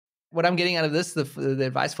what I'm getting out of this, the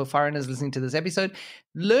advice for foreigners listening to this episode,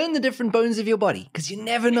 learn the different bones of your body, because you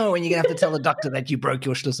never know when you're going to have to tell the doctor that you broke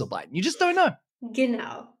your Schlüsselbein. You just don't know.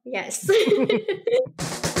 Genau, yes.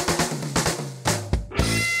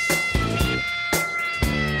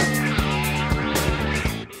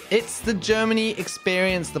 It's the Germany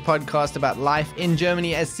Experience, the podcast about life in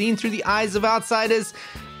Germany as seen through the eyes of outsiders.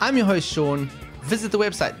 I'm your host, Sean. Visit the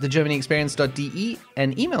website, thegermanyexperience.de,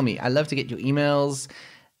 and email me. I love to get your emails.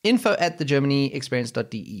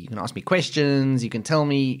 info@thegermanyexperience.de. You can ask me questions. You can tell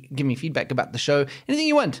me, give me feedback about the show. Anything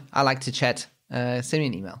you want. I like to chat. Send me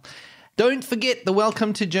an email. Don't forget, the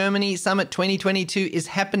Welcome to Germany Summit 2022 is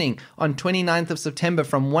happening on 29th of September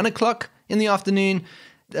from 1 o'clock in the afternoon,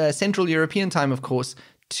 Central European time, of course,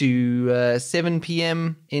 to 7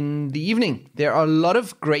 p.m. in the evening. There are a lot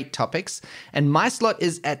of great topics, and my slot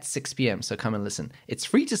is at 6 p.m., so come and listen. It's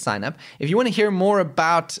free to sign up. If you want to hear more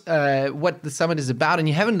about what the summit is about and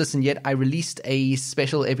you haven't listened yet, I released a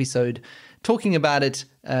special episode talking about it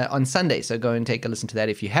on Sunday, so go and take a listen to that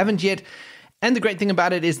if you haven't yet. And the great thing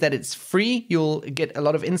about it is that it's free. You'll get a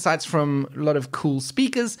lot of insights from a lot of cool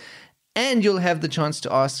speakers, and you'll have the chance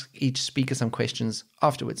to ask each speaker some questions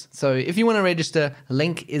afterwards. So if you want to register, a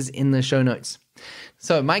link is in the show notes.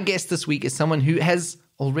 So my guest this week is someone who has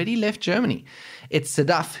already left Germany. It's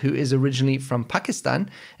Sadaf, who is originally from Pakistan,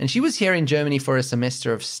 and she was here in Germany for a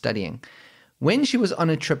semester of studying. When she was on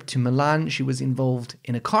a trip to Milan, she was involved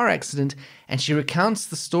in a car accident, and she recounts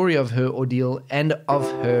the story of her ordeal and of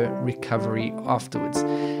her recovery afterwards.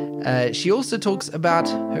 She also talks about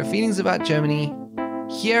her feelings about Germany.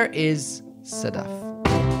 Here is Sadaf.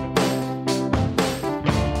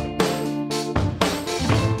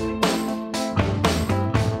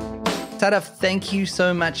 Sadaf, thank you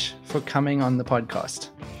so much for coming on the podcast.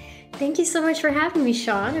 Thank you so much for having me,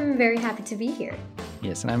 Sean. I'm very happy to be here.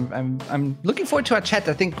 Yes, and I'm looking forward to our chat.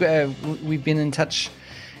 I think we've been in touch.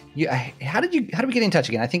 How did we get in touch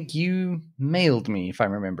again? I think you mailed me, if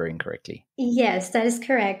I'm remembering correctly. Yes, that is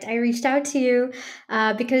correct. I reached out to you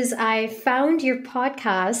because I found your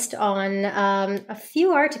podcast on a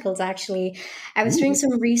few articles, actually. I was doing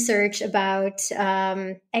some research about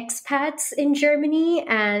expats in Germany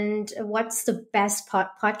and what's the best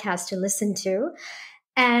podcast to listen to.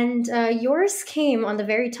 And yours came on the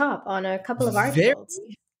very top on a couple of articles.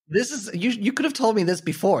 This is you could have told me this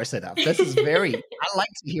before, Sadaf. This is very I like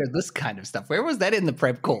to hear this kind of stuff. Where was that in the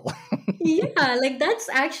prep call? Yeah, like that's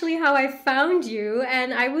actually how I found you.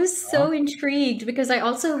 And I was so intrigued because I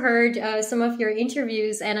also heard some of your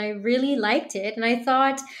interviews and I really liked it. And I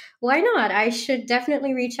thought, why not? I should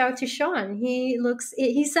definitely reach out to Sean.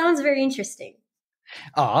 He sounds very interesting.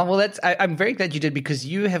 Oh, well, I'm very glad you did, because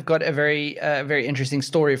you have got a very interesting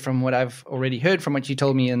story from what I've already heard, from what you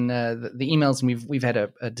told me in the emails, and we've had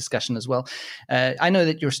a discussion as well. I know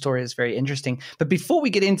that your story is very interesting. But before we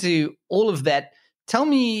get into all of that, tell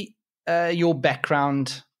me your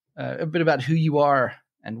background, a bit about who you are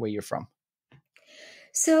and where you're from.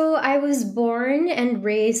 So I was born and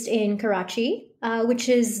raised in Karachi, which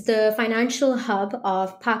is the financial hub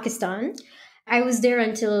of Pakistan. I was there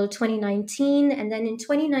until 2019, and then in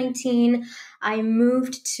 2019, I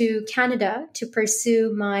moved to Canada to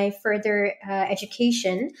pursue my further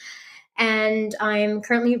education. And I'm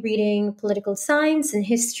currently reading political science and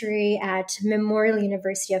history at Memorial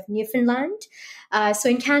University of Newfoundland. So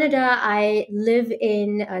in Canada, I live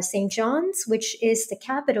in St. John's, which is the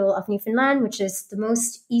capital of Newfoundland, which is the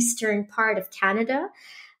most eastern part of Canada.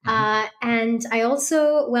 And I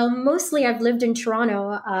also, mostly I've lived in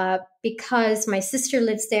Toronto because my sister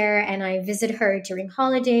lives there and I visit her during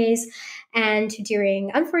holidays and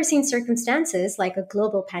during unforeseen circumstances like a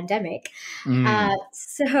global pandemic.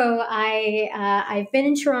 So I've been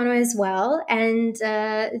in Toronto as well. And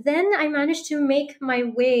then I managed to make my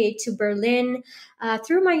way to Berlin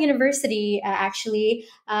through my university, actually,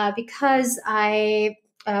 because I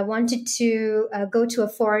wanted to go to a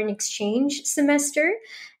foreign exchange semester.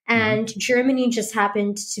 And Germany just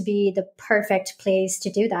happened to be the perfect place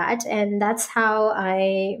to do that. And that's how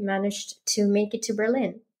I managed to make it to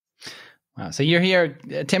Berlin. Wow. So you're here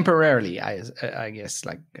temporarily, I guess.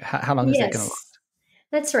 Like, how long is that going to last?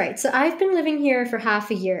 That's right. So I've been living here for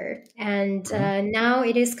half a year, and now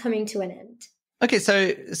it is coming to an end. Okay,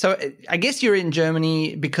 so I guess you're in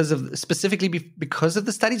Germany specifically because of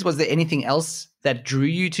the studies. Was there anything else that drew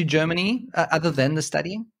you to Germany other than the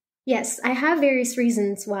studying? Yes, I have various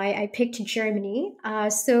reasons why I picked Germany.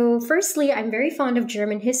 So firstly, I'm very fond of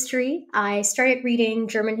German history. I started reading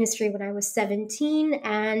German history when I was 17,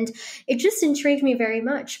 and it just intrigued me very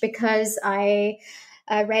much because I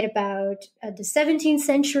I read about the 17th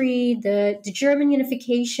century, the German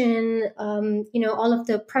unification, all of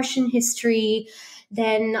the Prussian history.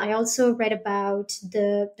 Then I also read about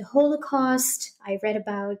the Holocaust. I read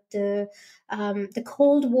about the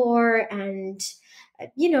Cold War, and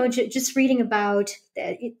just reading about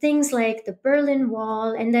things like the Berlin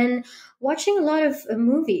Wall, and then watching a lot of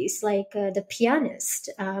movies like The Pianist,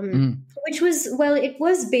 which was, well, it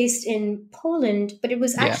was based in Poland, but it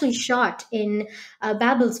was Yeah. actually shot in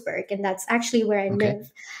Babelsberg, and that's actually where I Okay.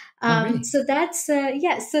 live. Really? So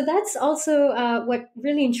that's also what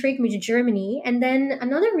really intrigued me to Germany. And then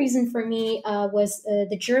another reason for me was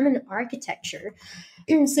the German architecture.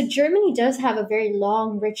 So Germany does have a very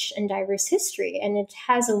long, rich, and diverse history, and it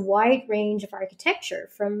has a wide range of architecture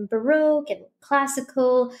from Baroque and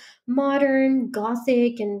classical, modern,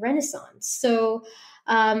 Gothic, and Renaissance. So,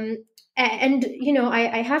 I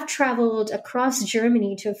have traveled across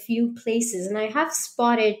Germany to a few places, and I have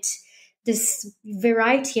spotted this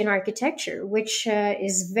variety in architecture, which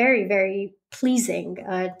is very, very pleasing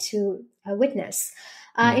to witness.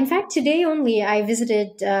 Yeah. In fact, today only I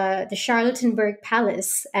visited the Charlottenburg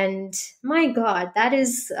Palace, and my God, that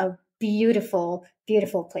is a beautiful,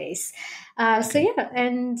 beautiful place. So Okay. yeah,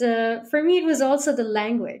 and for me, it was also the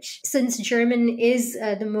language, since German is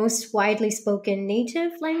the most widely spoken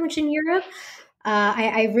native language in Europe.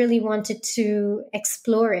 I really wanted to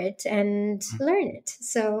explore it and learn it.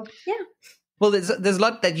 So yeah. Well, there's a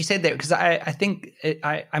lot that you said there, because I think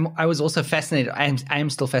I was also fascinated. I am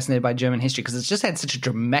still fascinated by German history because it's just had such a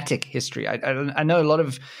dramatic history. I know a lot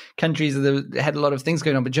of countries that had a lot of things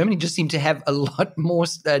going on, but Germany just seemed to have a lot more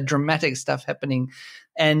dramatic stuff happening,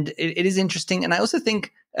 and it is interesting. And I also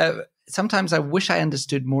think sometimes I wish I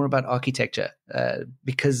understood more about architecture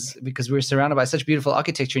because we're surrounded by such beautiful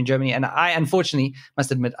architecture in Germany, and I unfortunately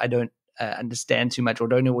must admit I don't understand too much, or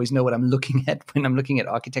don't always know what I'm looking at when I'm looking at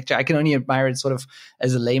architecture. I can only admire it sort of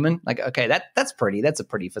as a layman, like, okay, that's pretty. That's a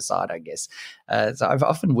pretty facade, I guess. So I've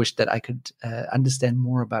often wished that I could understand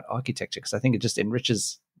more about architecture, because I think it just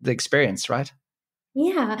enriches the experience, right?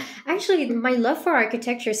 Yeah, actually, my love for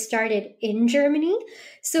architecture started in Germany. Mm.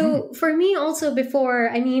 So, for me, also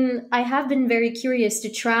before, I mean, I have been very curious to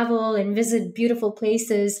travel and visit beautiful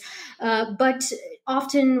places. But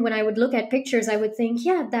often when I would look at pictures, I would think,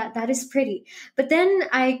 yeah, that is pretty. But then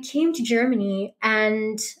I came to Germany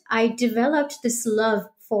and I developed this love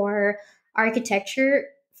for architecture,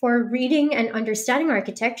 for reading and understanding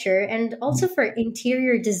architecture, and also for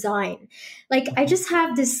interior design. Like, I Okay. just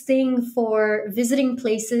have this thing for visiting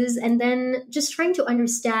places and then just trying to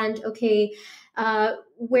understand, okay,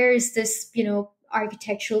 where is this,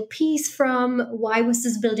 architectural piece from? Why was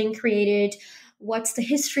this building created? What's the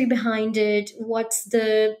history behind it? What's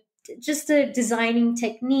the just the designing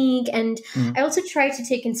technique? And Mm. I also try to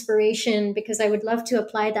take inspiration because I would love to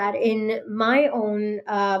apply that in my own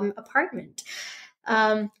apartment.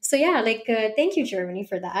 So yeah, like, thank you, Germany,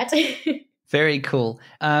 for that. Very cool.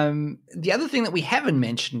 The other thing that we haven't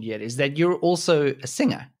mentioned yet is that you're also a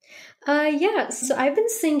singer. Yeah, so I've been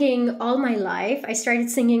singing all my life. I started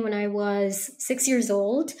singing when I was 6 years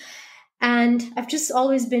old, and I've just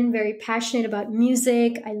always been very passionate about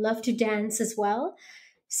music. I love to dance as well.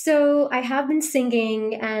 So I have been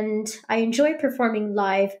singing and I enjoy performing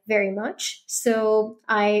live very much. So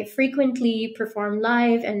I frequently perform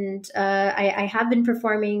live, and I have been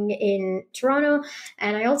performing in Toronto,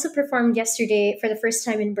 and I also performed yesterday for the first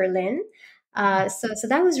time in Berlin. So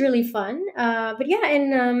that was really fun. But yeah,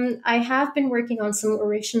 and I have been working on some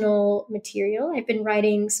original material. I've been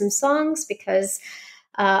writing some songs because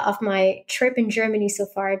of my trip in Germany so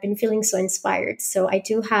far. I've been feeling so inspired. So I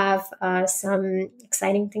do have some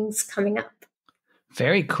exciting things coming up.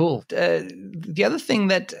 Very cool. The other thing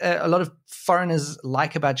that a lot of foreigners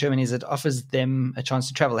like about Germany is it offers them a chance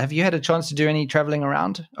to travel. Have you had a chance to do any traveling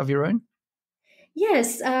around of your own?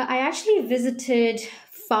 Yes, I actually visited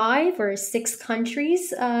 5 or 6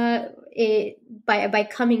 countries by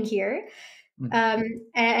coming here. Mm.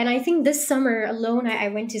 And I think this summer alone, I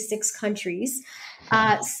went to 6 countries.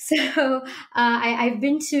 Wow. I've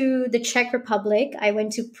been to the Czech Republic. I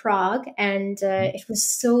went to Prague, and Mhm. it was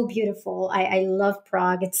so beautiful. I love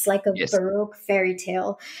Prague. It's like a Yes. Baroque fairy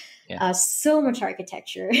tale. Yeah. So much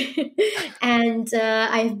architecture. And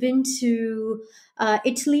I've been to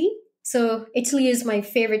Italy. So Italy is my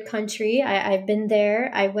favorite country. I've been there.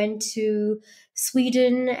 I went to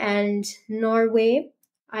Sweden and Norway.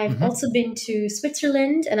 I've Hmm. also been to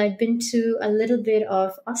Switzerland, and I've been to a little bit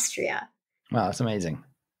of Austria. Wow, that's amazing.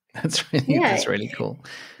 Yeah, That's really cool.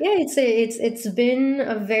 yeah, it's been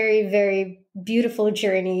a very, very beautiful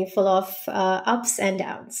journey full of ups and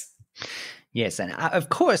downs. Yes, and of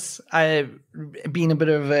course, being a bit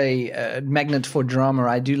of a magnet for drama,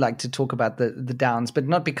 I do like to talk about the downs, but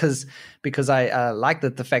not because I like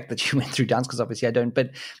the fact that you went through downs, because obviously I don't.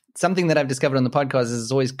 But something that I've discovered on the podcast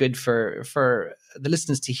is always good for the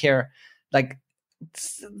listeners to hear. Like,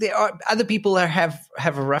 there are other people that have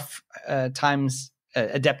a rough times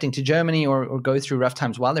adapting to Germany, or go through rough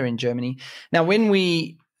times while they're in Germany. Now, when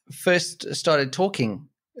we first started talking,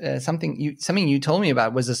 something you told me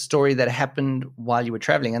about was a story that happened while you were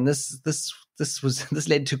traveling, and this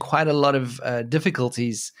led to quite a lot of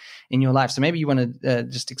difficulties in your life. So maybe you want to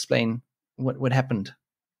just explain what happened.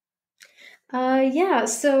 Yeah.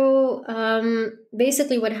 So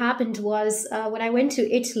basically, what happened was when I went to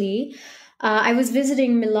Italy, I was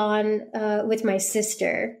visiting Milan with my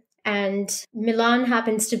sister, and Milan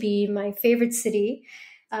happens to be my favorite city.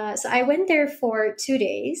 So I went there for 2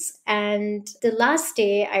 days, and the last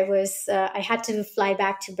day I had to fly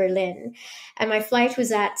back to Berlin, and my flight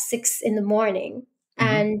was at 6 in the morning.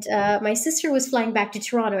 And my sister was flying back to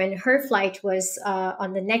Toronto, and her flight was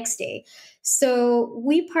on the next day. So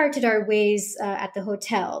we parted our ways at the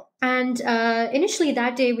hotel. And initially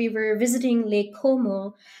that day, we were visiting Lake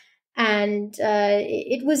Como. And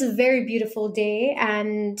it was a very beautiful day.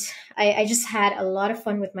 And I just had a lot of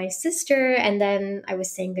fun with my sister. And then I was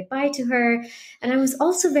saying goodbye to her. And I was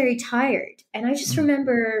also very tired. And I just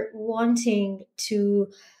remember wanting to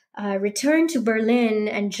return to Berlin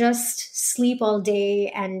and just sleep all day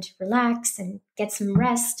and relax and get some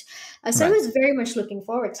rest. So I was very much looking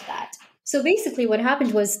forward to that. So basically, what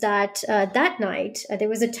happened was that that night there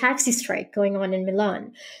was a taxi strike going on in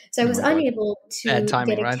Milan. So I was unable to Bad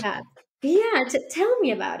timing, get a cab. Yeah, tell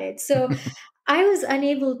me about it. So I was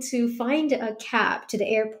unable to find a cab to the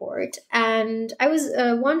airport, and I was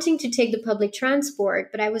wanting to take the public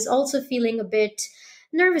transport, but I was also feeling a bit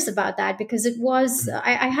nervous about that because it was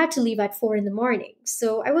I had to leave at 4 in the morning,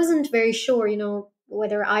 so I wasn't very sure,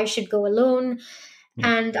 whether I should go alone.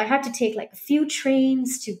 And I had to take like a few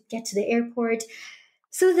trains to get to the airport.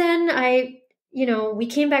 So then we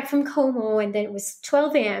came back from Como, and then it was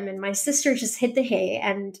 12 a.m. and my sister just hit the hay,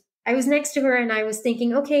 and I was next to her, and I was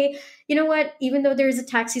thinking, okay, you know what? Even though there's a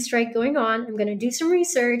taxi strike going on, I'm going to do some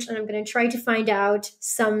research, and I'm going to try to find out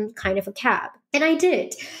some kind of a cab. And I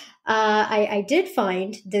did. I did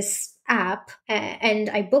find this app, and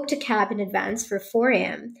I booked a cab in advance for 4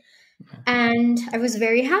 a.m. And I was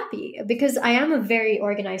very happy because I am a very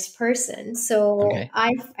organized person. So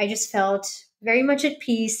I just felt very much at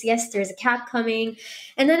peace. Yes, there's a cab coming.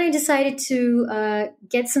 And then I decided to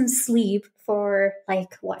get some sleep for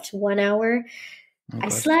 1 hour. I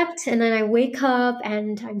slept, and then I wake up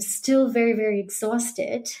and I'm still very, very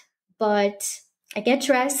exhausted. But I get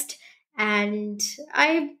dressed, and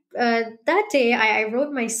that day I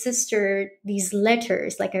wrote my sister these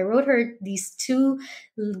letters. Like, I wrote her these 2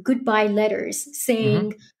 goodbye letters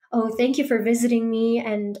saying, oh, thank you for visiting me,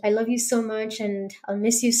 and I love you so much, and I'll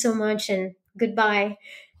miss you so much, and goodbye.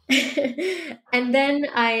 And then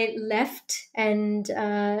I left, and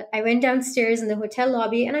I went downstairs in the hotel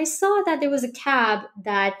lobby, and I saw that there was a cab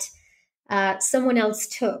that someone else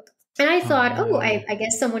took. And I thought, I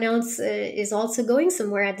guess someone else is also going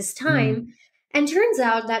somewhere at this time. And turns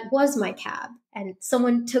out that was my cab, and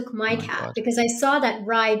someone took my cab because I saw that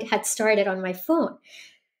ride had started on my phone.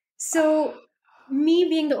 So me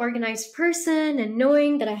being the organized person and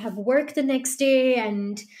knowing that I have work the next day,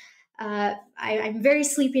 and I'm very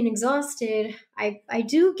sleepy and exhausted, I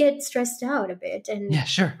do get stressed out a bit, and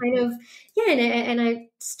and I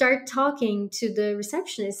start talking to the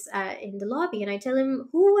receptionist in the lobby, and I tell him,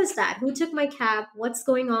 who was that? Who took my cab? What's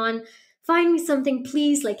going on? Find me something,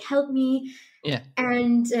 please. Like, help me. Yeah.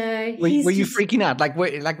 And were you freaking out?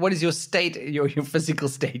 What is your state, your physical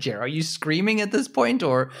state here? Are you screaming at this point,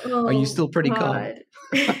 or are you still pretty calm?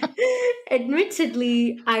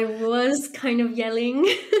 Admittedly, I was kind of yelling.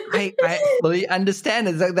 I fully understand.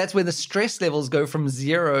 That's where the stress levels go from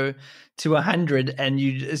 0 to 100, and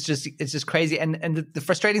it's just crazy. And the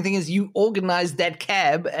frustrating thing is, you organized that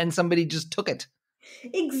cab, and somebody just took it.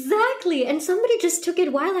 Exactly, and somebody just took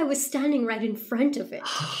it while I was standing right in front of it.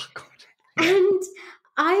 Oh God. And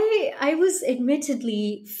I was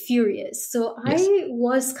admittedly furious. So I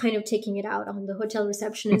was kind of taking it out on the hotel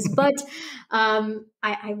receptionist, but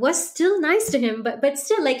I was still nice to him. But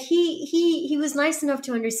still, like, he was nice enough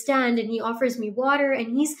to understand, and he offers me water,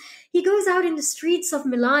 and he goes out in the streets of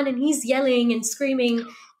Milan, and he's yelling and screaming,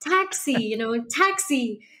 taxi,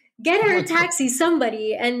 taxi. Get her a taxi,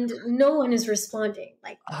 somebody. And no one is responding.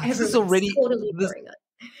 Like, everyone's totally ignoring us.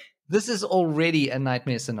 This is already a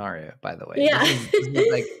nightmare scenario, by the way. Yeah.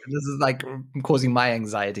 This is like causing my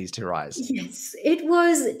anxieties to rise. Yes, it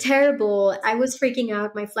was terrible. I was freaking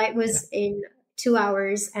out. My flight Yeah. was in 2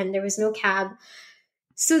 hours and there was no cab.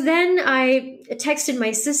 So then I texted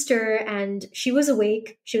my sister and she was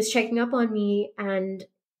awake. She was checking up on me and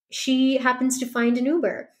she happens to find an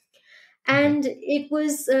Uber. Okay. And it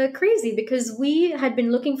was crazy because we had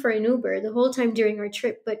been looking for an Uber the whole time during our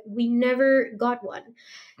trip, but we never got one.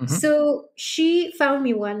 Hmm. So she found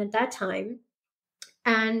me one at that time.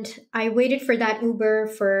 And I waited for that Uber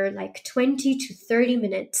for like 20 to 30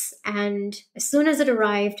 minutes. And as soon as it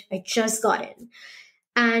arrived, I just got in.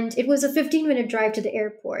 And it was a 15-minute drive to the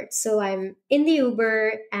airport. So I'm in the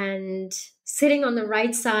Uber and sitting on the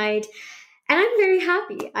right side. And I'm very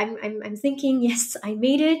happy. I'm thinking, yes, I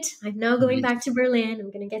made it. I'm now going back to Yes. Berlin.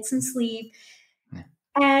 I'm going to get some sleep. Yeah.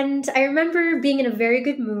 And I remember being in a very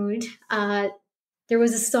good mood. There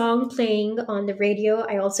was a song playing on the radio.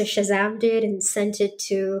 I also Shazammed it and sent it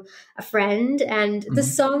to a friend. And the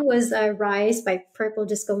Hmm. song was Rise by Purple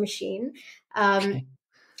Disco Machine. Um, Okay.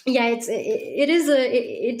 yeah, it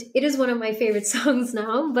is one of my favorite songs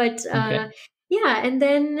now. But Okay. yeah, and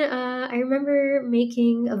then I remember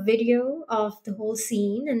making a video of the whole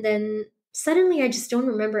scene, and then suddenly I just don't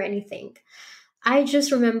remember anything. I just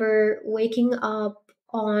remember waking up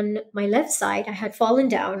on my left side. I had fallen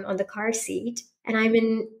down on the car seat, and I'm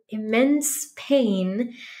in immense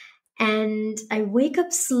pain. And I wake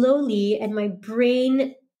up slowly, and my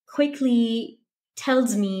brain quickly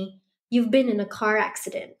tells me, "You've been in a car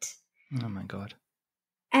accident." Oh my God.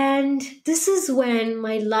 And this is when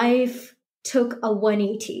my life took a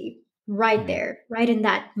 180 right Yeah. there, right in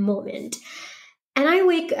that moment. And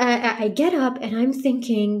I get up and I'm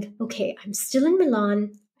thinking, okay, I'm still in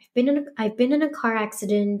Milan. I've been in a car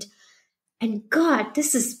accident. And God,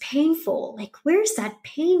 this is painful. Like, where's that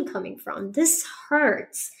pain coming from? This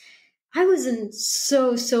hurts. I was in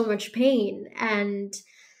so much pain. And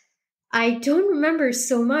I don't remember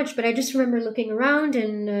so much, but I just remember looking around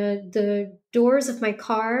and the doors of my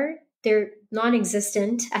car, they're non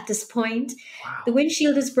existent at this point. The Wow.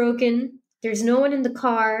 windshield is broken. There's no one in the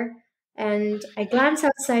car. And I glance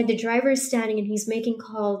outside. The driver is standing and he's making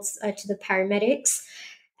calls to the paramedics.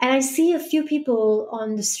 And I see a few people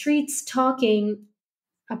on the streets talking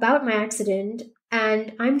about my accident.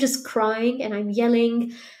 And I'm just crying and I'm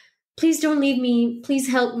yelling, "Please don't leave me. Please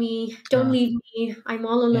help me. Don't Uh, leave me. I'm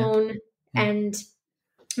all yeah. alone." Yeah. And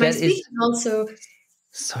my That speech is also,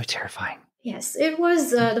 so terrifying. yes, it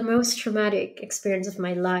was Yeah. the most traumatic experience of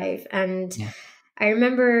my life. And Yeah. I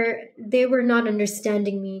remember they were not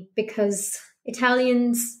understanding me because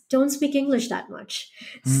Italians don't speak English that much.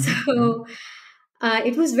 Hmm. Hmm. So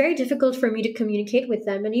it was very difficult for me to communicate with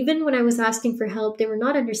them. And even when I was asking for help, they were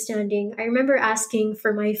not understanding. I remember asking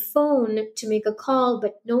for my phone to make a call,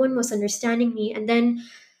 but no one was understanding me. And then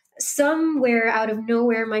somewhere out of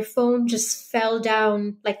nowhere, my phone just fell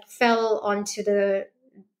down, like fell onto the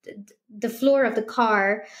floor of the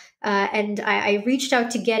car, and I reached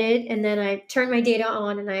out to get it, and then I turned my data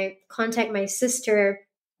on, and I contact my sister,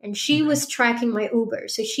 and she Okay. was tracking my Uber,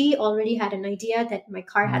 so she already had an idea that my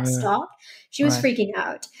car had stopped. She was Right. freaking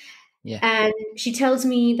out, Yeah. and she tells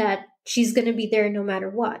me that she's going to be there no matter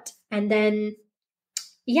what. And then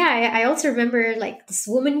yeah, I also remember like this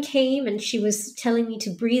woman came and she was telling me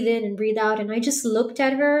to breathe in and breathe out, and I just looked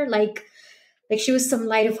at her like she was some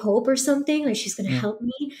light of hope or something, like she's going to Yeah. help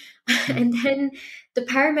me. Yeah. And then the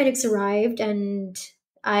paramedics arrived, and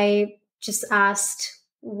I just asked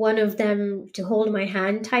one of them to hold my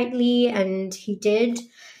hand tightly, and he did.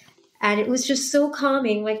 And it was just so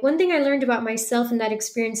calming. Like, one thing I learned about myself in that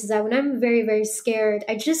experience is that when I'm very scared,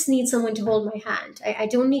 I just need someone to hold my hand. I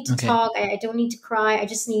don't need to Okay. talk. I don't need to cry. I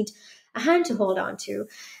just need a hand to hold on to. Okay.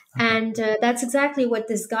 And that's exactly what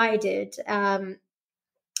this guy did.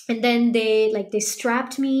 And then they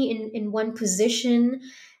strapped me in one position,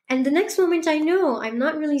 and the next moment I know I'm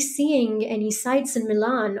not really seeing any sights in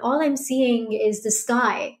Milan. All I'm seeing is the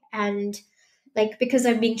sky, and like, because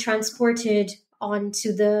I'm being transported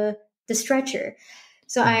onto the stretcher,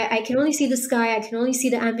 so Yeah. I can only see the sky, I can only see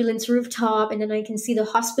the ambulance rooftop, and then I can see the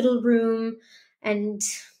hospital room, and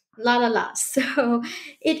la la la. So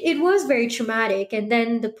it was very traumatic. And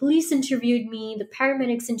then the police interviewed me, the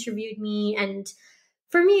paramedics interviewed me, and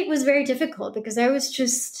for me, it was very difficult because I was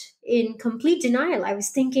just in complete denial. I was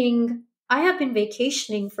thinking, I have been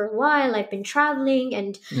vacationing for a while. I've been traveling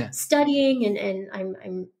and Yeah. studying, and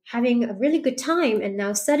I'm having a really good time. And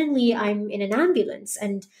now suddenly I'm in an ambulance,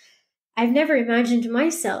 and I've never imagined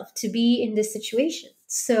myself to be in this situation.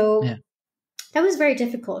 So Yeah. that was very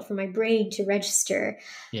difficult for my brain to register.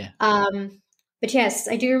 Yeah. Um, But yes,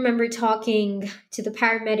 I do remember talking to the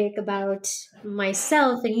paramedic about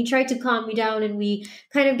myself, and he tried to calm me down, and we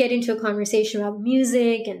kind of get into a conversation about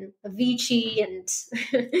music and Avicii, and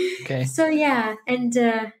Okay. so yeah, and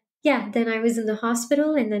yeah, then I was in the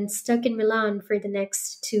hospital and then stuck in Milan for the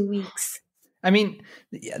next 2 weeks. I mean,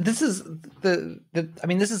 this is I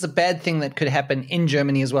mean, this is a bad thing that could happen in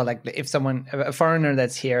Germany as well. Like if someone, a foreigner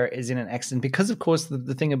that's here is in an accident, because of course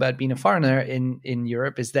the thing about being a foreigner in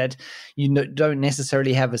Europe is that don't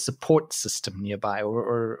necessarily have a support system nearby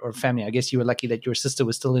or family. I guess you were lucky that your sister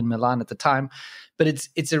was still in Milan at the time, but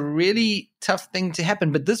it's a really tough thing to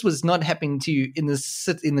happen. But this was not happening to you in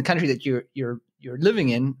the country that you're living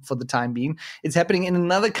in for the time being. It's happening in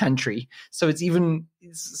another country, so it's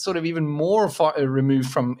sort of even more far removed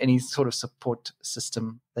from any sort of support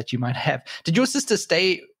system that you might have. Did your sister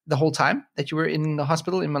stay the whole time that you were in the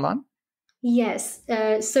hospital in Milan? Yes,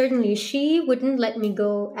 certainly. She wouldn't let me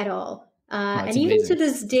go at all. Oh, And that's even to amazing.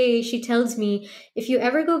 this day, she tells me, if you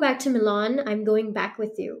ever go back to Milan, I'm going back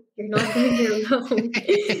with you. You're not going there alone.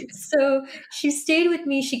 So she stayed with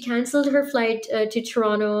me. She canceled her flight to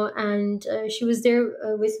Toronto, and she was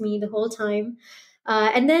there with me the whole time.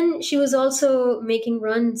 And then she was also making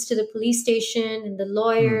runs to the police station and the Mm,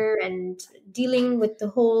 lawyer and dealing with the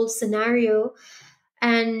whole scenario.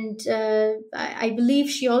 And I believe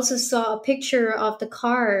she also saw a picture of the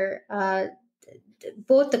car,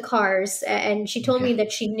 both the cars, and she told okay, me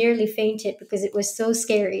that she nearly fainted because it was so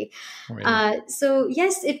scary. really. So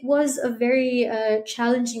yes, it was a very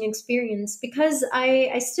challenging experience because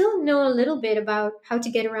I still know a little bit about how to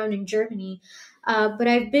get around in Germany. But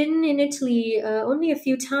I've been in Italy only a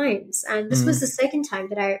few times, and this was Mm, the second time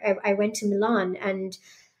that I went to Milan, and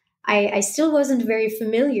I still wasn't very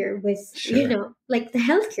familiar with, sure. like the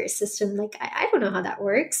healthcare system. Like, I don't know how that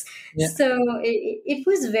works. Yeah. So it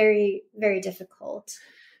was very, very difficult.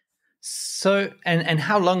 So, and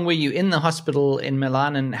how long were you in the hospital in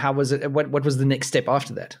Milan, and how was it? What was the next step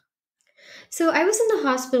after that? So I was in the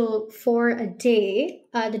hospital for a day.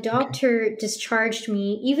 The Okay. doctor discharged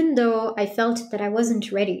me, even though I felt that I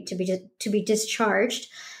wasn't ready to be discharged.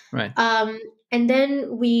 Right. Um, and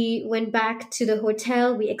then we went back to the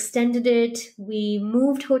hotel. We extended it. We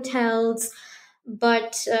moved hotels,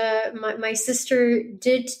 but my sister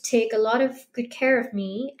did take a lot of good care of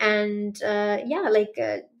me. And yeah, like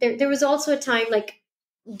there was also a time, like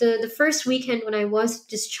the first weekend when I was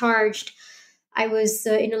discharged, I was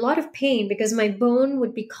in a lot of pain because my bone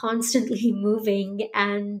would be constantly moving,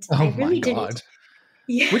 and Oh I my really didn't. God.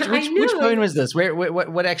 Yeah, Which I which which bone know. was this?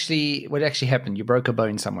 What actually happened? You broke a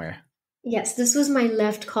bone somewhere. Yes, this was my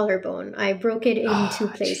left collarbone. I broke it in two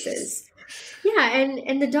Oh, jeez. places. Yeah,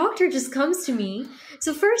 and the doctor just comes to me.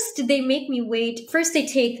 So first they make me wait. First they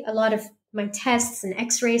take a lot of my tests and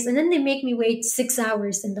x-rays, and then they make me wait 6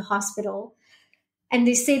 hours in the hospital. And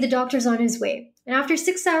they say the doctor's on his way. And after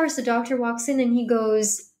 6 hours the doctor walks in and he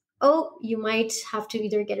goes, "Oh, you might have to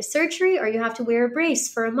either get a surgery or you have to wear a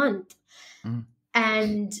brace for a month." Mm.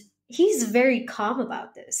 And he's very calm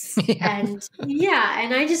about this. Yeah. And yeah,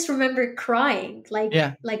 and I just remember crying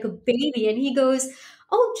Yeah. like a baby, and he goes,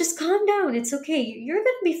 "Oh, just calm down, it's okay, you're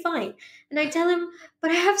going to be fine." And I tell him,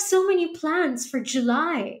 "But I have so many plans for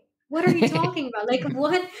July. What are you talking about? Like,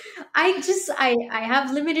 what? I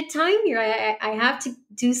have limited time here. I have to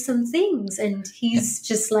do some things." And Yeah. he's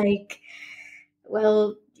just like,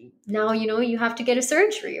 "Well, now you have to get a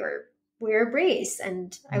surgery or wear a brace."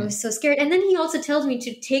 And I Yeah. was so scared. And then he also tells me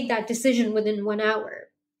to take that decision within 1 hour.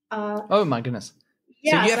 uh Oh my goodness.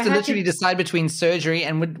 So yeah, you so have I to had to. literally decide between surgery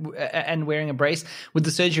and wearing a brace. Would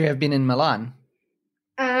the surgery have been in Milan?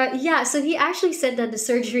 Yeah, so he actually said that the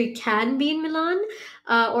surgery can be in Milan,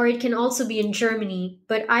 or it can also be in Germany.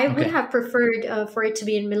 But I would Okay. have preferred for it to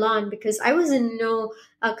be in Milan because I was in no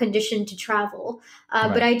condition to travel. But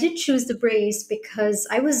Right. I did choose the brace because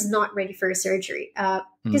I was not ready for a surgery.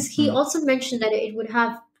 Because Mm, he mm. also mentioned that it would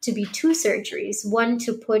have to be two surgeries, one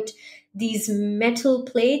to put these metal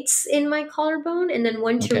plates in my collarbone, and then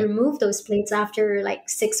one to Okay. remove those plates after like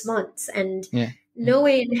 6 months. And Yeah. Yeah. no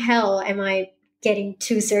way in hell am I getting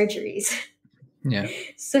two surgeries. Yeah.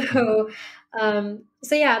 So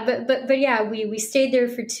yeah, but yeah, we stayed there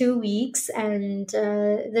for 2 weeks, and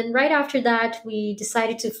then right after that we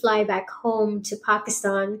decided to fly back home to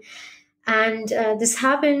Pakistan. And this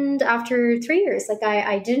happened after 3 years. Like,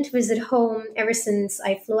 I didn't visit home ever since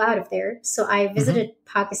I flew out of there, so I Hmm. visited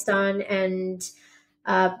Pakistan. And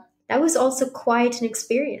uh, that was also quite an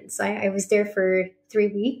experience. I was there for 3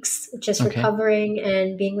 weeks, just Okay. recovering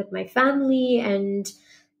and being with my family, and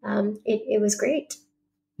it was great.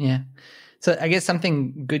 Yeah. So I guess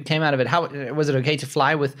something good came out of it. How was it okay to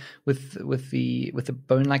fly with the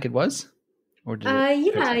bone like it was? or did it hurt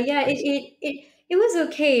Yeah, some yeah. feelings? It was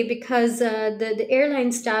okay because the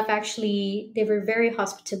airline staff actually they were very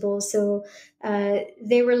hospitable. So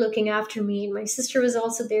they were looking after me, and my sister was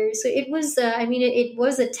also there. So it was. I mean, it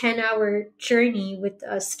was a 10-hour journey with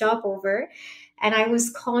a stopover, and I was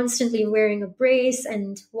constantly wearing a brace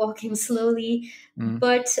and walking slowly. Mm.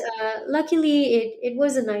 But luckily, it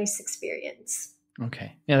was a nice experience.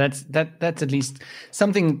 Okay. Yeah, that's at least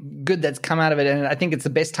something good that's come out of it. And I think it's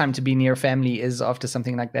the best time to be near family is after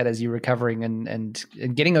something like that as you're recovering and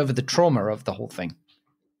getting over the trauma of the whole thing.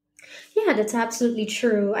 Yeah, that's absolutely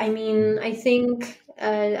true. I mean, I think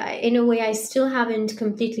in a way I still haven't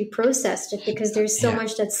completely processed it because there's so Yeah.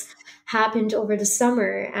 much that's happened over the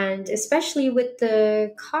summer, and especially with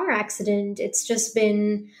the car accident, it's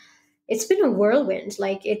been a whirlwind.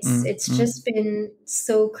 Like Mm, it's mm. just been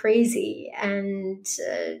so crazy, and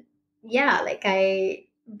yeah, like I.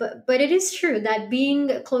 But it is true that being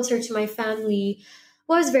closer to my family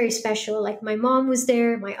was very special. Like my mom was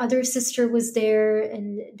there, my other sister was there,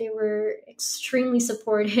 and they were extremely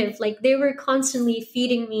supportive. Like they were constantly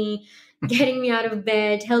feeding me, getting me out of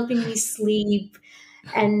bed, helping me sleep,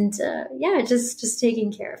 and yeah, just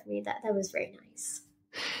taking care of me. That was very nice.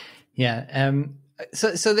 Yeah.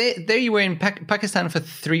 So there you were in Pakistan for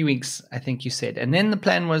 3 weeks, I think you said, and then the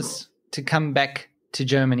plan was to come back to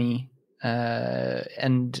Germany,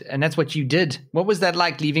 and that's what you did. What was that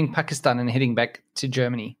like, leaving Pakistan and heading back to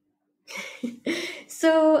Germany?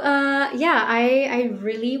 So yeah, I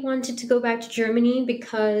really wanted to go back to Germany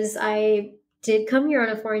because I did come here on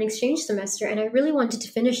a foreign exchange semester, and I really wanted to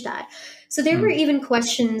finish that. So there were Mm. even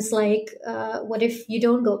questions like, what if you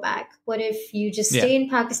don't go back? What if you just Yeah. stay in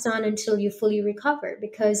Pakistan until you fully recover?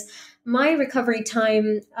 Because my recovery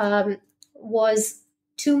time was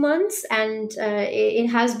 2 months, and it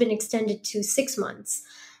has been extended to 6 months.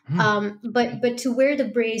 Mm. But to wear the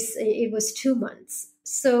brace, it was 2 months.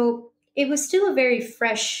 So it was still a very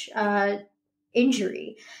fresh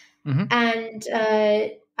injury, Hmm. and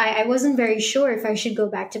I wasn't very sure if I should go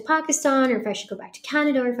back to Pakistan or if I should go back to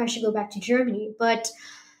Canada or if I should go back to Germany. But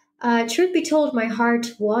truth be told, my heart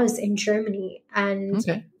was in Germany, and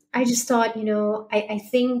Okay. I just thought, I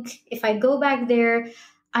think if I go back there,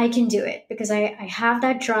 I can do it because I have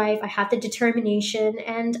that drive, I have the determination,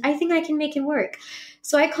 and I think I can make it work.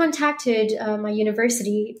 So I contacted my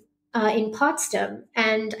university in Potsdam,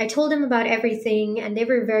 and I told them about everything, and they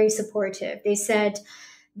were very supportive. They said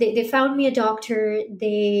they found me a doctor,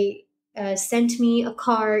 they sent me a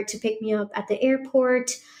car to pick me up at the airport,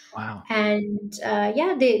 Wow. and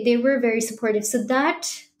yeah, they were very supportive. So that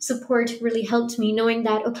support really helped me, knowing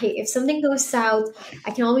that okay, if something goes south,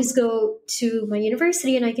 I can always go to my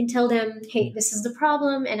university and I can tell them, hey, this is the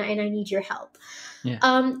problem, and I need your help. Yeah.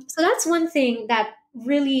 So that's one thing that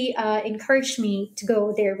really encouraged me to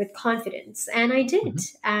go there with confidence, and I did.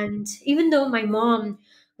 Hmm. And even though my mom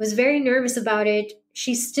was very nervous about it,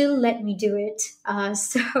 she still let me do it.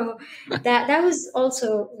 So that was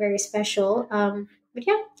also very special. But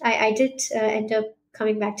yeah, I did end up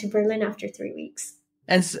coming back to Berlin after 3 weeks.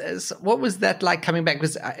 And so what was that like coming back?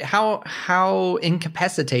 Was how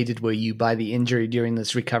incapacitated were you by the injury during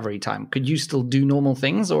this recovery time? Could you still do normal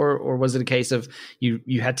things, or was it a case of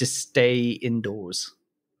you had to stay indoors?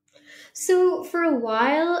 So for a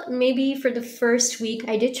while, maybe for the first week,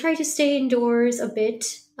 I did try to stay indoors a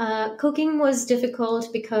bit. Cooking was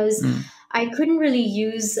difficult because Mm. I couldn't really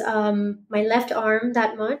use my left arm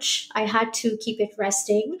that much. I had to keep it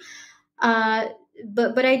resting. Uh,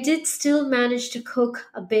 but I did still manage to cook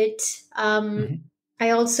a bit. Hmm.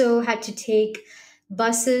 I also had to take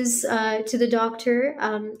buses to the doctor.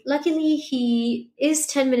 Luckily, he is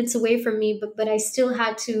 10 minutes away from me, but I still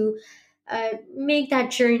had to make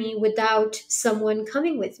that journey without someone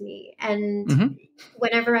coming with me. And Hmm.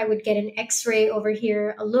 whenever I would get an X-ray over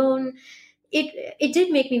here alone, it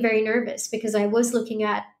did make me very nervous because I was looking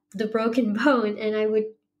at the broken bone, and I would,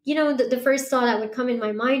 the first thought that would come in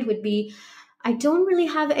my mind would be, I don't really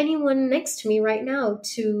have anyone next to me right now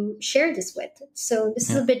to share this with. So this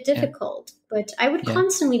is a Yeah. bit Yeah. difficult. But I would Yeah.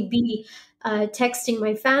 constantly be texting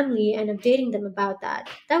my family and updating them about that.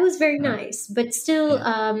 That was very Uh, nice. But still,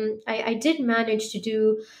 yeah. I did manage to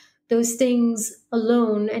do those things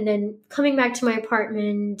alone, and then coming back to my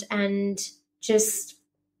apartment and just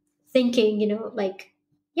thinking, like,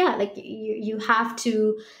 yeah, like you have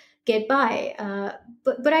to get by.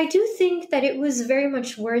 But I do think that it was very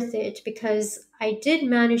much worth it because I did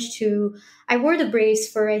manage to. I wore the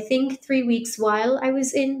brace for I think 3 weeks while I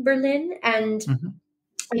was in Berlin, and Hmm.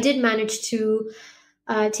 I did manage to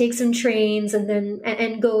take some trains and then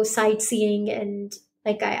and go sightseeing, and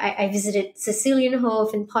like I visited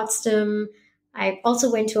Sizilienhof in Potsdam. I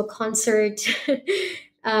also went to a concert.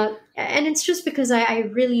 And it's just because I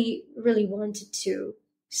really, really wanted to.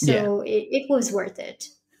 Yeah. So it was worth it.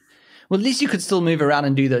 Well, at least you could still move around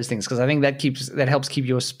and do those things, because I think that helps keep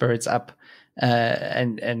your spirits up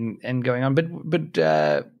and going on.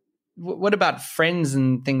 But what about friends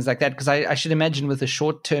and things like that? Because I should imagine with a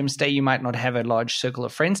short-term stay, you might not have a large circle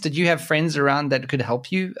of friends. Did you have friends around that could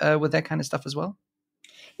help you with that kind of stuff as well?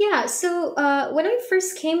 Yeah, so when I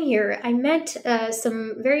first came here, I met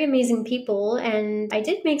some very amazing people and I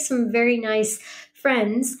did make some very nice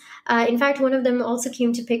friends. In fact, one of them also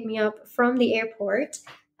came to pick me up from the airport.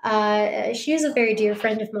 She is a very dear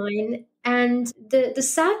friend of mine. And the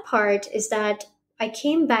sad part is that I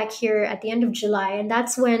came back here at the end of July, and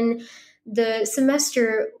that's when the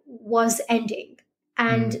semester was ending.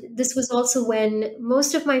 And Mm. this was also when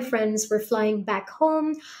most of my friends were flying back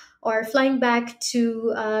home or flying back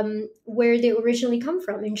to where they originally come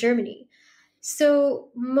from in Germany. So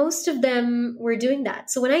most of them were doing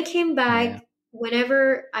that. So when I came Yeah. back,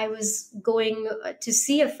 whenever I was going to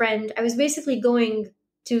see a friend, I was basically going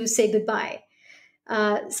to say goodbye.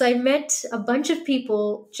 So I met a bunch of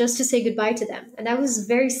people just to say goodbye to them. And that was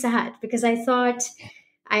very sad because I thought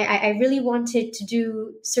I really wanted to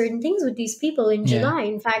do certain things with these people in Yeah. July.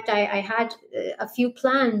 In fact, I had a few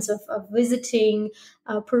plans of visiting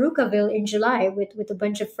Perukaville in July with a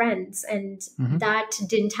bunch of friends, and Hmm. that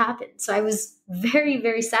didn't happen. So I was very,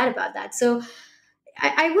 very sad about that. So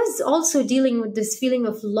I was also dealing with this feeling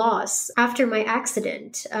of loss after my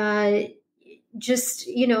accident. Just,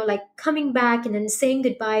 like coming back and then saying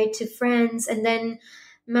goodbye to friends and then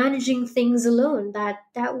managing things alone.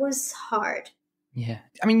 That was hard. Yeah.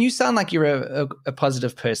 I mean, you sound like you're a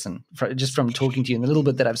positive person just from talking to you and the little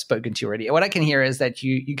bit that I've spoken to you already. What I can hear is that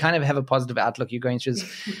you kind of have a positive outlook. You're going through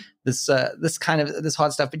this kind of this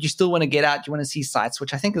hard stuff, but you still want to get out. You want to see sights,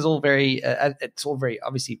 which I think is all very, it's all very,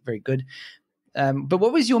 obviously very good. But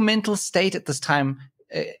what was your mental state at this time,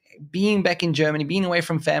 being back in Germany, being away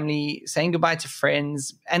from family, saying goodbye to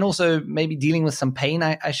friends, and also maybe dealing with some pain,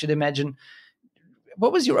 I should imagine.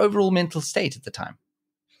 What was your overall mental state at the time?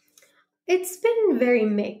 It's been very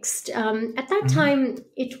mixed. At that Hmm. time,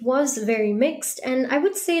 it was very mixed, and I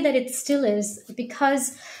would say that it still is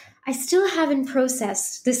because I still haven't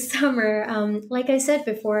processed this summer. Like I said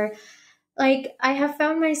before, like I have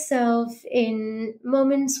found myself in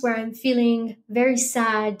moments where I'm feeling very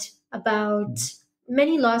sad about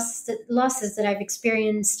many losses that I've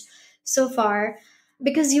experienced so far.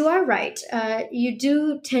 Because you are right, you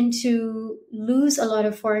do tend to lose a lot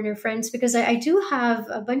of foreigner friends. Because I do have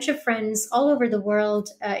a bunch of friends all over the world,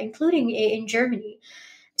 including in Germany.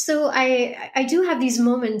 So I do have these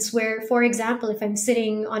moments where, for example, if I'm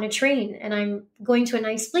sitting on a train and I'm going to a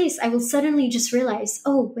nice place, I will suddenly just realize,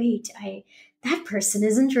 oh wait, I that person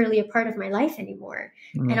isn't really a part of my life anymore,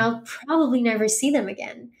 and Yeah. I'll probably never see them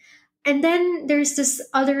again. And then there's this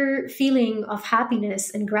other feeling of happiness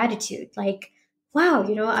and gratitude, like, wow,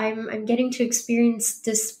 I'm getting to experience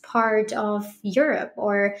this part of Europe,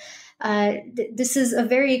 or this is a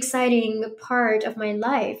very exciting part of my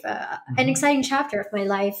life, an Hmm. exciting chapter of my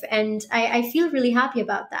life, and I feel really happy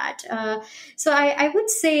about that. So I would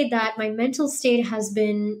say that my mental state has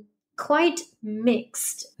been quite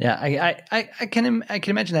mixed. Yeah, I can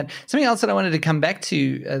imagine that. Something else that I wanted to come back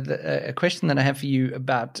to, a question that I have for you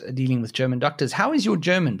about dealing with German doctors. How is your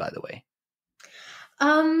German, by the way?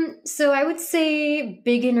 So I would say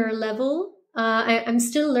beginner level. I'm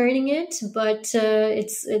still learning it, but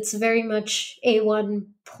it's very much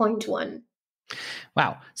A1.1.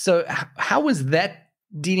 Wow. So how was that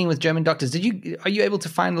dealing with German doctors? Are you able to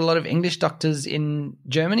find a lot of English doctors in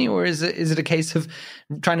Germany, or is it a case of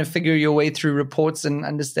trying to figure your way through reports and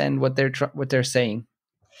understand what they're saying?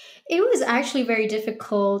 It was actually very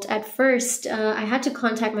difficult at first. I had to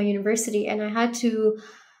contact my university and I had to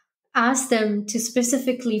ask them to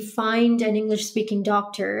specifically find an English speaking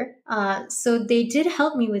doctor. So they did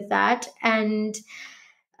help me with that. And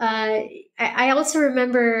I also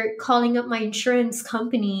remember calling up my insurance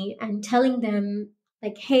company and telling them,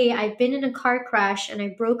 like, hey, I've been in a car crash and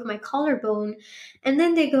I broke my collarbone. And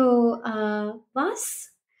then they go, was?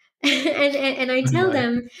 And I Oh, tell no.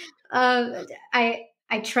 them, uh,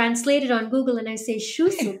 I translate it on Google and I say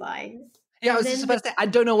Schlüsselbein. Yeah, I And was just then about to say, I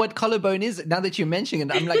don't know what collarbone is. Now that you're mentioning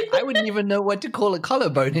it, I'm like, I wouldn't even know what to call a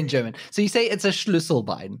collarbone in German. So you say it's a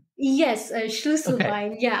Schlüsselbein. yes, Okay,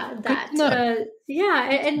 Schlüsselbein, yeah, good to that. know. Yeah,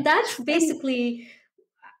 and that's And basically,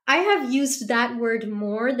 I have used that word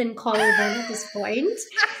more than collarbone at this point.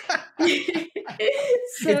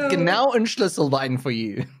 it's So, genau ein Schlüsselbein for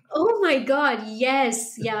you. oh my God,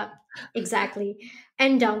 yes, yeah, exactly.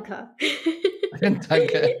 And Danke.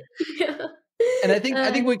 Danke. Yeah. And I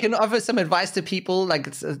think we can offer some advice to people.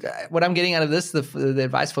 Like what I'm getting out of this, the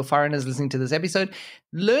advice for foreigners listening to this episode: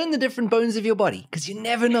 learn the different bones of your body, because you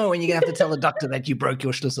never know when you're gonna have to tell the doctor that you broke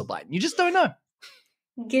your Schlüsselbein. You just don't know.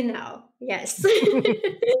 Genau. Yes.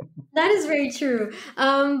 That is very true.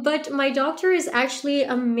 But my doctor is actually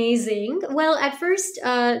amazing. Well, at first,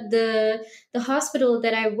 the hospital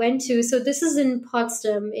that I went to, so this is in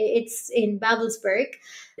Potsdam. It's in Babelsberg,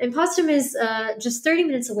 and Potsdam is just 30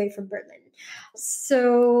 minutes away from Berlin.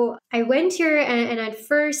 So I went here, and at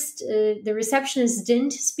first, the receptionist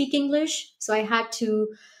didn't speak English, so I had to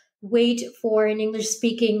wait for an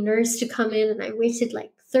English-speaking nurse to come in, and I waited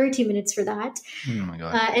like 30 minutes for that. Oh my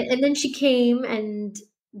God. And then she came, and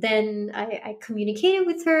then I communicated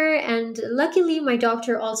with her, and luckily my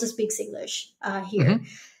doctor also speaks English here.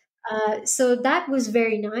 So that was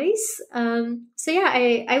very nice. So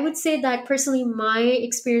yeah, I would say that personally my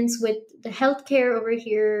experience with the healthcare over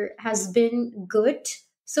here has been good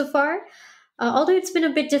so far. Although it's been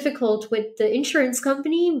a bit difficult with the insurance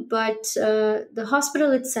company, but the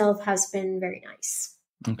hospital itself has been very nice.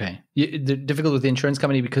 Okay. Difficult with the insurance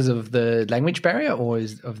company because of the language barrier, or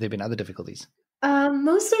have there been other difficulties?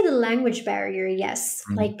 Mostly the language barrier, yes.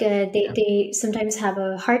 Like they sometimes have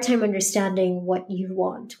a hard time understanding what you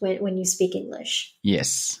want when you speak English.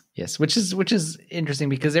 Yes, which is interesting,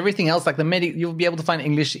 because everything else, like you'll be able to find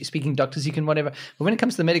English speaking doctors, you can whatever. But when it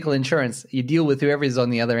comes to the medical insurance, you deal with whoever is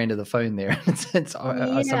on the other end of the phone there. Sometimes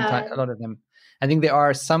a lot of them. I think there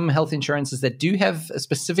are some health insurances that do have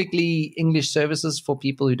specifically English services for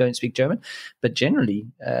people who don't speak German, but generally,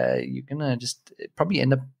 you're gonna just probably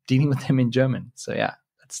end up dealing with them in German. So yeah,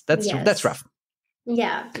 that's rough.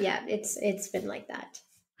 Yeah, it's been like that.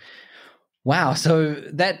 Wow, so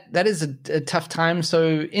that is a tough time.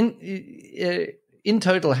 So in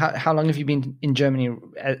total, how long have you been in Germany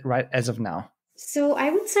right as of now? So I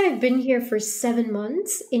would say I've been here for 7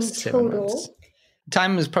 months in total. Months.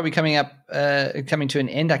 Time is probably coming to an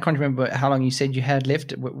end. I can't remember how long you said you had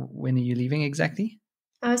left. When are you leaving exactly?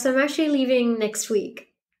 So I'm actually leaving next week.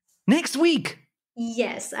 Next week?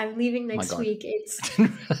 Yes, I'm leaving next week.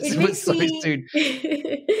 It makes me soon.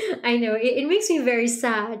 I know it makes me very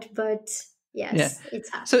sad, but yes, it's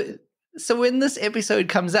happening. So when this episode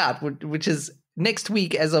comes out, which is next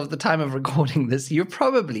week as of the time of recording this, you're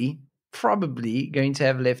probably going to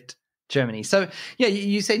have left Germany. So yeah,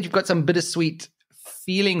 you said you've got some bittersweet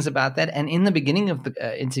feelings about that. And in the beginning of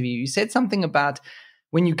the interview, you said something about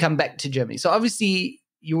when you come back to Germany. So obviously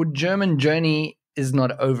your German journey is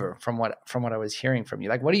not over from what I was hearing from you.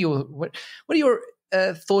 Like, what are your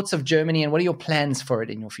thoughts of Germany, and what are your plans for it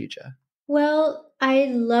in your future? Well, I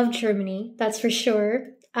love Germany, that's for sure.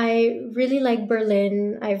 I really like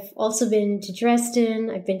Berlin. I've also been to Dresden.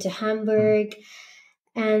 I've been to Hamburg.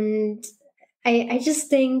 And I just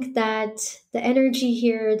think that the energy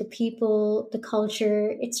here, the people, the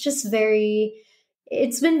culture, it's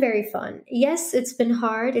been very fun. Yes, it's been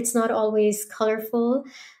hard. It's not always colorful.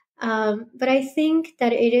 But I think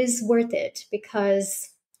that it is worth it, because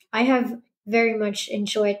I have very much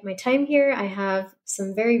enjoyed my time here. I have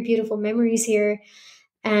some very beautiful memories here,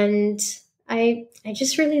 and I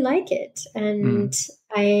just really like it. And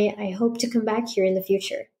I hope to come back here in the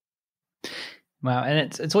future. Wow.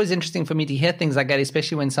 And it's always interesting for me to hear things like that,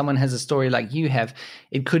 especially when someone has a story like you have.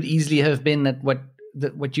 It could easily have been that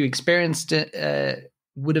what you experienced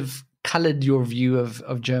would have colored your view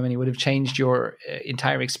of Germany, would have changed your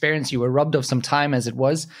entire experience. You were robbed of some time, as it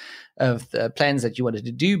was, of the plans that you wanted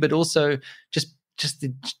to do, but also just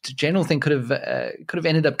the general thing could have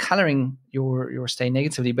ended up coloring your stay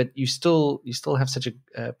negatively. But you still have such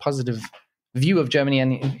a positive view of Germany,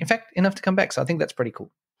 and in fact enough to come back. So I think that's pretty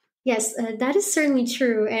cool. Yes, that is certainly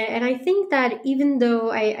true. And I think that even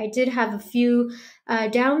though I did have a few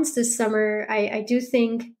downs this summer, I do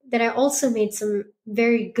think that I also made some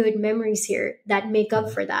very good memories here that make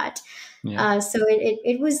up for that. Yeah. So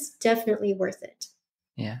it was definitely worth it.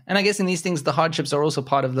 Yeah. And I guess in these things, the hardships are also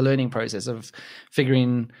part of the learning process of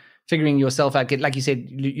figuring yourself out. Like you said,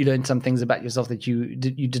 you learned some things about yourself that you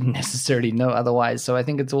didn't necessarily know otherwise. So I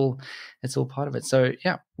think it's all part of it. So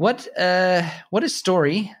yeah, what a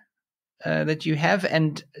story that you have.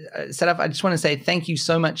 And Sadaf, I just want to say thank you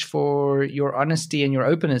so much for your honesty and your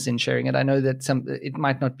openness in sharing it. I know that it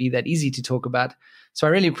might not be that easy to talk about, so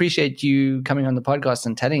I really appreciate you coming on the podcast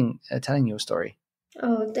and telling your story.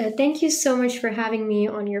 Oh, thank you so much for having me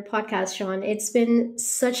on your podcast, Sean. It's been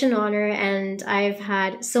such an honor, and I've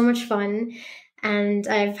had so much fun, and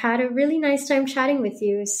I've had a really nice time chatting with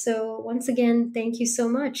you. So once again, thank you so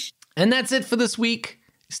much. And that's it for this week.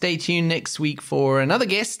 Stay tuned next week for another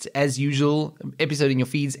guest, as usual, episode in your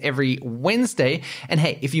feeds every Wednesday. And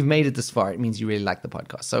hey, if you've made it this far, it means you really like the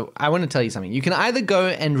podcast. So I want to tell you something. You can either go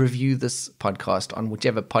and review this podcast on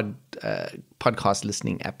whichever podcast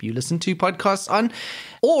listening app you listen to podcasts on,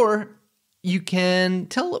 or you can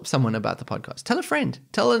tell someone about the podcast. Tell a friend.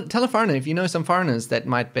 Tell a foreigner. If you know some foreigners that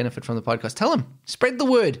might benefit from the podcast, tell them. Spread the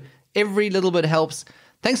word. Every little bit helps.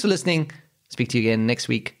 Thanks for listening. Speak to you again next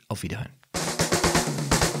week. Auf Wiederhören.